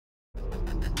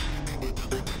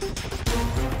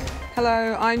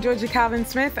Hello, I'm Georgia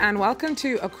Calvin-Smith and welcome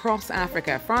to Across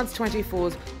Africa, France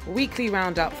 24's weekly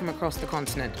roundup from across the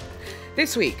continent.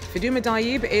 This week, Fadumo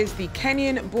Dayib is the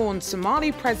Kenyan-born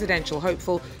Somali presidential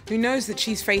hopeful who knows that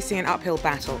she's facing an uphill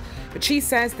battle. But she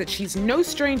says that she's no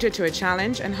stranger to a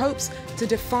challenge and hopes to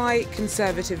defy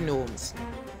conservative norms.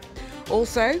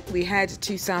 Also, we head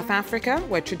to South Africa,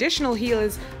 where traditional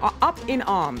healers are up in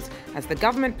arms as the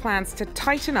government plans to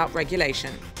tighten up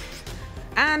regulation.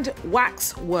 And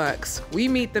wax works. We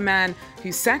meet the man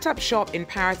who set up shop in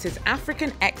Paris's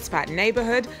African expat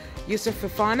neighborhood. Yusuf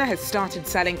Fofana has started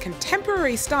selling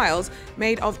contemporary styles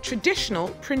made of traditional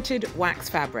printed wax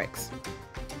fabrics.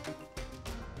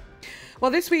 Well,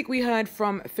 this week we heard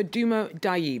from Fadumo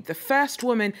Dayib, the first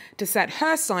woman to set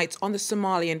her sights on the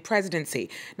Somalian presidency.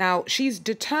 Now, she's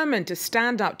determined to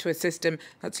stand up to a system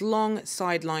that's long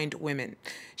sidelined women.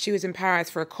 She was in Paris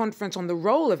for a conference on the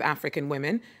role of African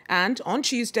women, and on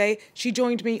Tuesday, she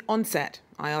joined me on set.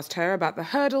 I asked her about the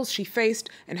hurdles she faced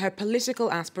and her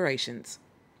political aspirations.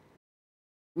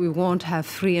 We won't have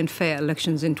free and fair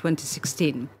elections in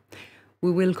 2016.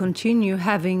 We will continue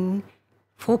having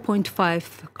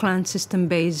 4.5 clan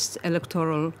system-based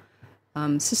electoral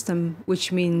system,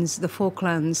 which means the 4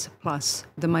 clans plus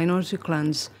the minority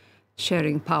clans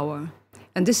sharing power.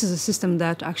 And this is a system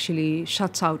that actually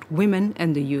shuts out women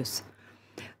and the youth.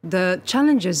 The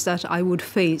challenges that I would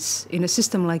face in a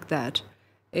system like that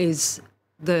is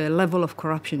the level of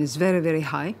corruption is very, very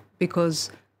high,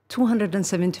 because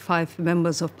 275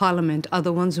 members of parliament are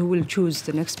the ones who will choose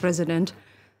the next president,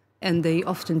 and they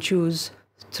often choose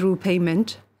through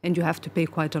payment, and you have to pay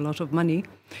quite a lot of money.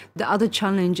 The other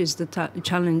challenge is the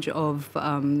challenge of,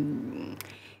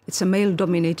 it's a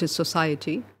male-dominated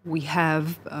society. We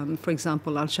have, for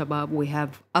example, Al-Shabaab, we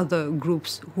have other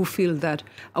groups who feel that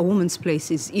a woman's place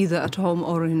is either at home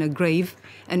or in a grave,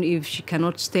 and if she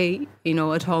cannot stay,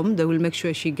 at home, they will make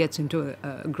sure she gets into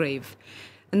a grave.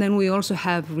 And then we also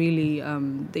have really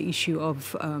the issue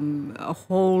of a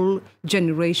whole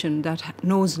generation that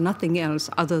knows nothing else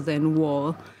other than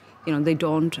war.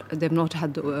 They've not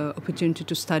had the opportunity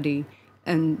to study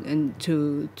and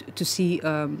to see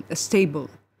a stable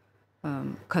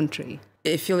country.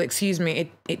 If you'll excuse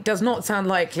me, it does not sound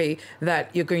likely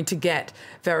that you're going to get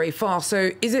very far.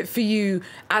 So is it for you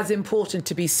as important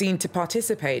to be seen to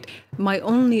participate? My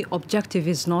only objective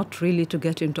is not really to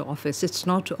get into office. It's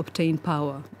not to obtain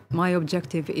power. My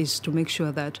objective is to make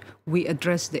sure that we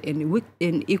address the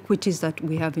inequities that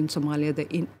we have in Somalia, the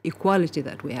inequality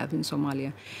that we have in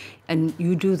Somalia. And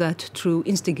you do that through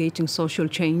instigating social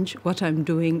change. What I'm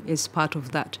doing is part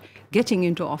of that. Getting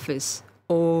into office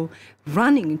or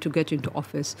running to get into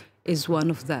office is one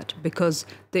of that, because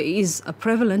there is a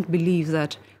prevalent belief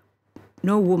that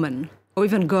no woman or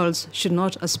even girls should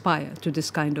not aspire to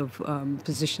this kind of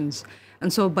positions.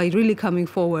 And so by really coming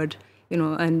forward,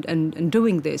 and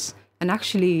doing this, and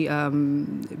actually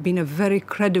being a very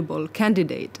credible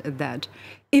candidate at that,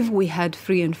 if we had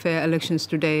free and fair elections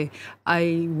today,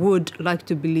 I would like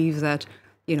to believe that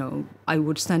I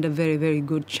would stand a very, very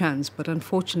good chance. But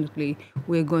unfortunately,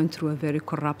 we're going through a very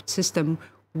corrupt system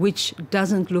which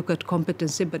doesn't look at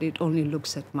competency, but it only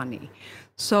looks at money.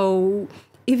 So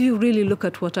if you really look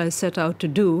at what I set out to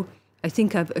do, I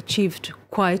think I've achieved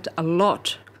quite a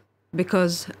lot,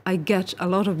 because I get a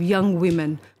lot of young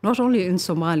women, not only in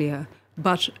Somalia,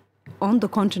 but on the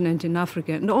continent in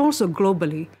Africa and also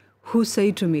globally, who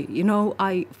say to me,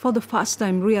 I, for the first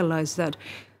time, realized that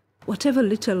whatever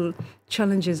little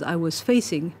challenges I was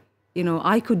facing,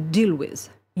 I could deal with.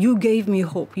 You gave me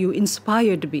hope. You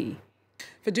inspired me.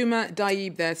 Fadumo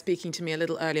Dayib there speaking to me a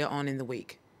little earlier on in the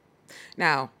week.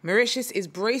 Now, Mauritius is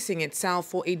bracing itself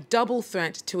for a double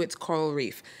threat to its coral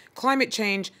reef: climate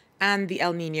change and the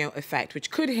El Niño effect, which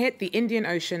could hit the Indian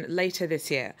Ocean later this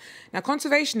year. Now,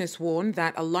 conservationists warn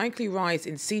that a likely rise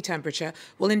in sea temperature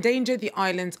will endanger the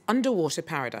island's underwater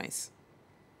paradise.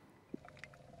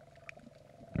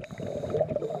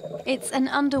 It's an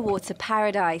underwater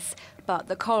paradise, but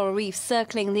the coral reefs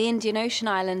circling the Indian Ocean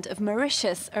island of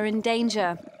Mauritius are in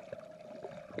danger.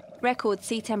 Record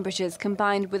sea temperatures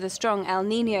combined with a strong El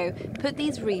Niño put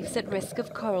these reefs at risk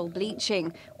of coral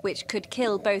bleaching, which could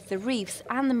kill both the reefs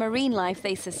and the marine life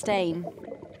they sustain.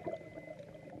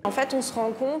 In fact,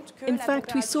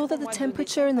 we saw that the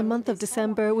temperature in the month of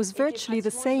December was virtually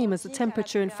the same as the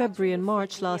temperature in February and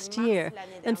March last year.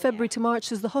 And February to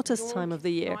March is the hottest time of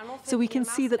the year. So we can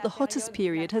see that the hottest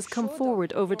period has come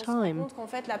forward over time.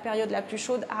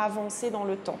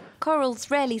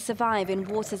 Corals rarely survive in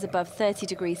waters above 30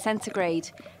 degrees centigrade.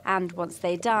 And once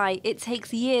they die, it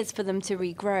takes years for them to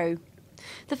regrow.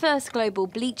 The first global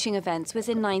bleaching event was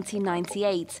in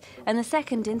 1998 and the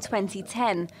second in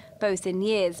 2010, both in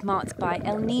years marked by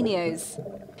El Niños.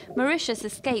 Mauritius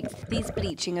escaped these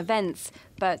bleaching events,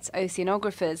 but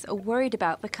oceanographers are worried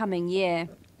about the coming year.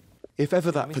 If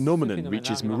ever that phenomenon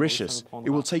reaches Mauritius,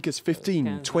 it will take us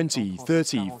 15, 20,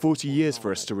 30, 40 years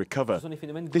for us to recover.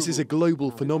 This is a global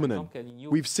phenomenon.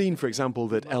 We've seen, for example,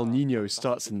 that El Niño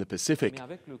starts in the Pacific,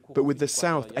 but with the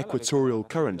south equatorial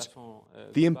current,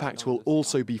 the impact will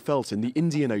also be felt in the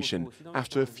Indian Ocean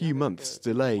after a few months'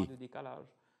 delay.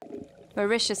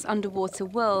 Mauritius' underwater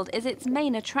world is its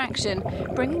main attraction,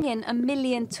 bringing in 1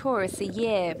 million tourists a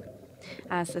year.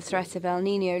 As the threat of El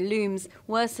Niño looms,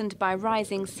 worsened by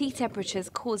rising sea temperatures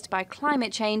caused by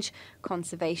climate change,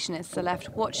 conservationists are left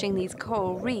watching these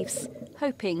coral reefs,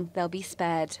 hoping they'll be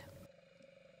spared.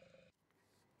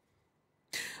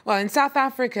 Well, in South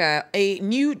Africa, a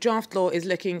new draft law is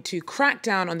looking to crack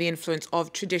down on the influence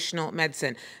of traditional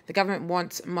medicine. The government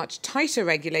wants much tighter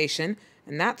regulation,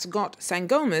 and that's got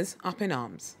Sangomas up in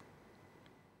arms.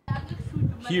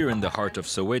 Here in the heart of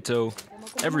Soweto,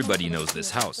 everybody knows this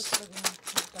house.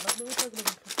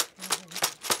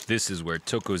 This is where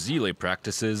Thokozile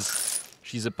practices.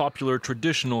 She's a popular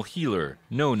traditional healer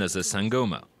known as a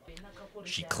Sangoma.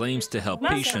 She claims to help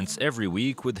patients every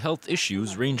week with health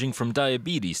issues ranging from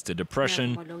diabetes to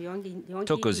depression.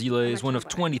 Thokozile is one of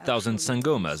 20,000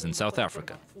 Sangomas in South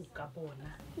Africa.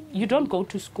 You don't go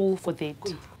to school for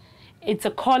that. It's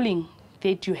a calling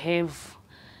that you have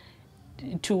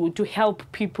to help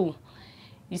people.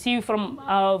 You see, from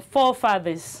our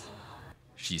forefathers.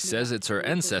 She says it's her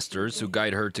ancestors who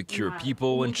guide her to cure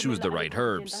people and choose the right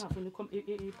herbs.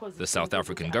 The South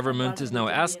African government is now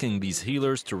asking these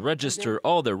healers to register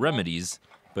all their remedies,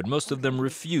 but most of them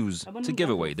refuse to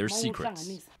give away their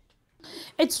secrets.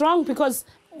 It's wrong because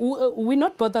we're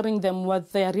not bothering them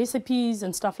with their recipes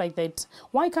and stuff like that.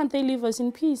 Why can't they leave us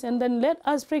in peace and then let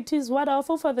us practice what our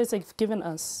forefathers have given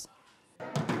us?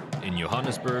 In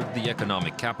Johannesburg, the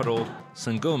economic capital,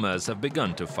 Sangomas have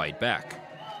begun to fight back.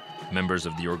 Members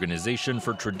of the Organization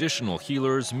for Traditional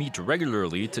Healers meet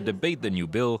regularly to debate the new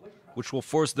bill, which will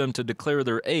force them to declare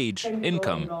their age,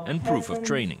 income, and proof of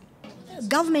training.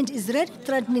 Government is really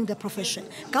threatening the profession.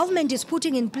 Government is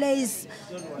putting in place,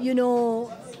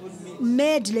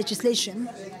 made legislation,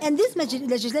 and this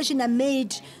legislation are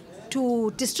made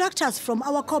to distract us from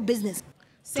our core business.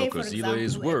 Thokozile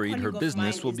is worried her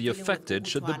business will be affected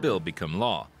should the bill become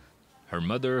law. Her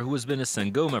mother, who has been a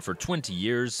Sangoma for 20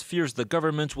 years, fears the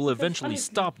government will eventually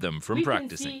stop them from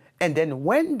practicing. And then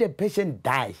when the patient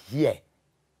died here,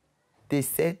 they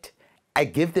said, I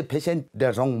gave the patient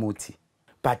the wrong muti.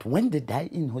 But when they die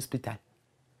in hospital,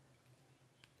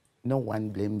 no one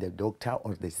blamed the doctor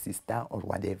or the sister or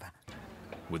whatever.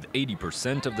 With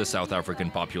 80% of the South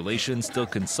African population still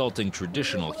consulting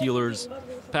traditional healers,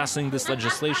 passing this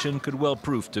legislation could well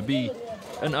prove to be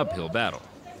an uphill battle.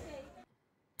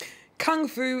 Kung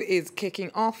Fu is kicking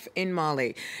off in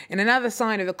Mali. In another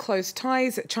sign of the close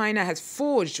ties China has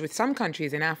forged with some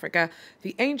countries in Africa,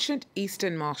 the ancient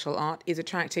Eastern martial art is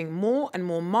attracting more and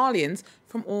more Malians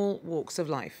from all walks of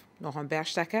life. Laurent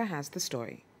Berstecker has the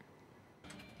story.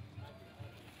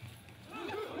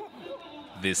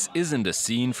 This isn't a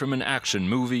scene from an action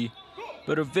movie,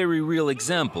 but a very real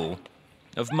example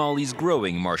of Mali's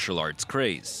growing martial arts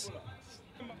craze.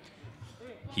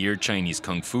 Here, Chinese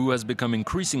Kung Fu has become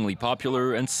increasingly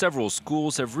popular and several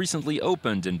schools have recently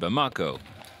opened in Bamako.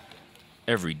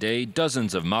 Every day,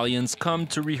 dozens of Malians come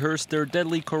to rehearse their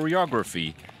deadly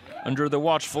choreography under the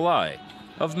watchful eye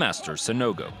of Master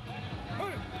Sanogo.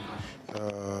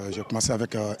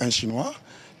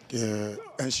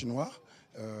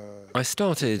 I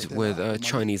started with a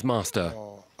Chinese master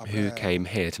who came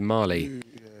here to Mali.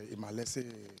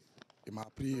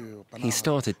 He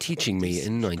started teaching me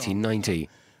in 1990.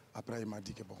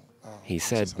 He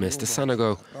said, Mr.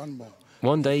 Sanogo,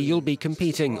 one day you'll be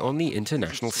competing on the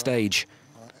international stage.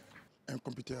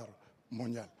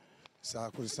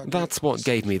 That's what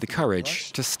gave me the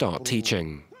courage to start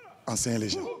teaching.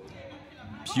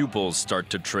 Pupils start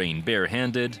to train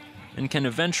barehanded and can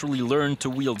eventually learn to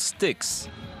wield sticks,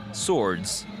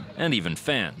 swords, and even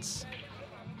fans.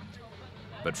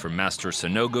 But for Master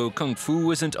Sanogo, Kung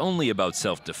Fu isn't only about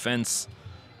self-defense.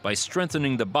 By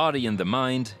strengthening the body and the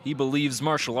mind, he believes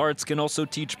martial arts can also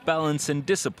teach balance and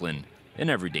discipline in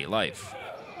everyday life.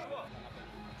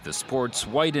 The sport's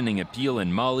widening appeal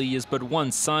in Mali is but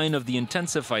one sign of the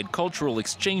intensified cultural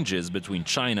exchanges between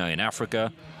China and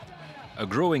Africa. A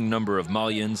growing number of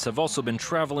Malians have also been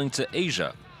traveling to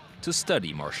Asia to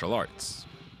study martial arts.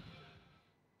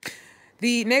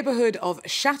 The neighbourhood of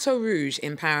Chateau Rouge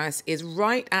in Paris is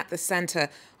right at the centre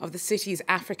of the city's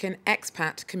African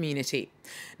expat community.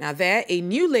 Now there, a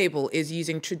new label is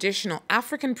using traditional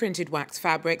African printed wax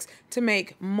fabrics to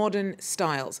make modern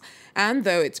styles. And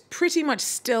though it's pretty much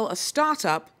still a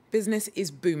start-up, business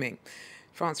is booming.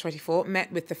 France 24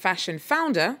 met with the fashion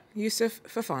founder, Youssouf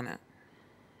Fofana.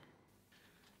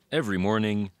 Every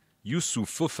morning, Youssouf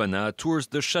Fofana tours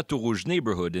the Chateau Rouge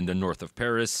neighbourhood in the north of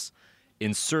Paris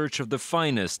in search of the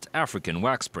finest African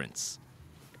wax prints.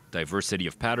 Diversity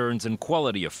of patterns and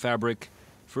quality of fabric,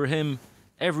 for him,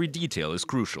 every detail is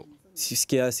crucial.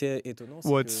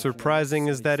 What's surprising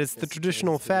is that it's the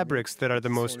traditional fabrics that are the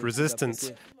most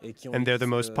resistant, and they're the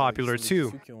most popular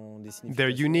too. Their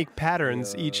unique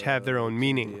patterns each have their own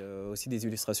meaning.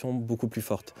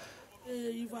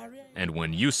 And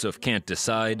when Youssouf can't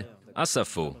decide,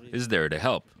 Asafo is there to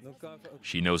help.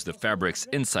 She knows the fabrics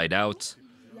inside out,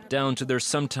 down to their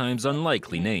sometimes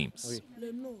unlikely names.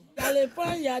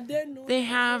 They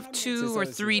have 2 or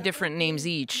 3 different names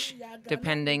each,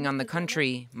 depending on the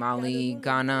country: Mali,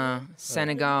 Ghana,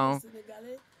 Senegal.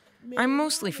 I'm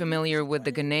mostly familiar with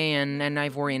the Ghanaian and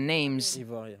Ivorian names.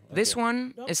 This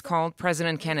one is called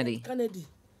President Kennedy.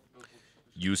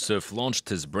 Youssouf launched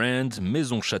his brand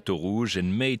Maison Chateau Rouge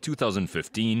in May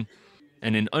 2015,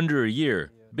 and in under a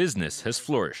year, business has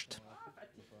flourished.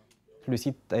 Our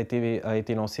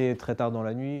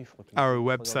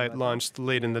website launched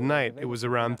late in the night. It was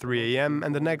around 3 a.m.,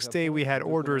 and the next day we had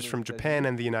orders from Japan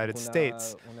and the United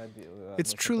States.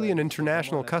 It's truly an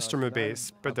international customer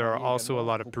base, but there are also a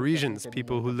lot of Parisians,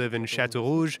 people who live in Chateau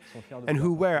Rouge, and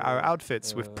who wear our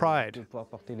outfits with pride.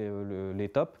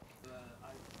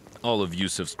 All of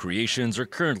Youssouf's creations are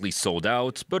currently sold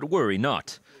out, but worry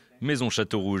not. Maison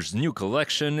Chateau Rouge's new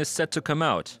collection is set to come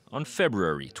out on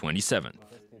February 27th.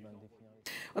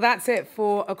 Well, that's it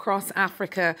for Across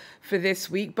Africa for this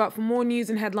week. But for more news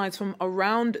and headlines from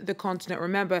around the continent,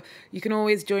 remember, you can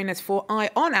always join us for Eye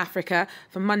on Africa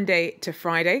from Monday to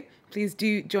Friday. Please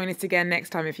do join us again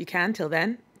next time if you can. Till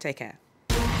then, take care.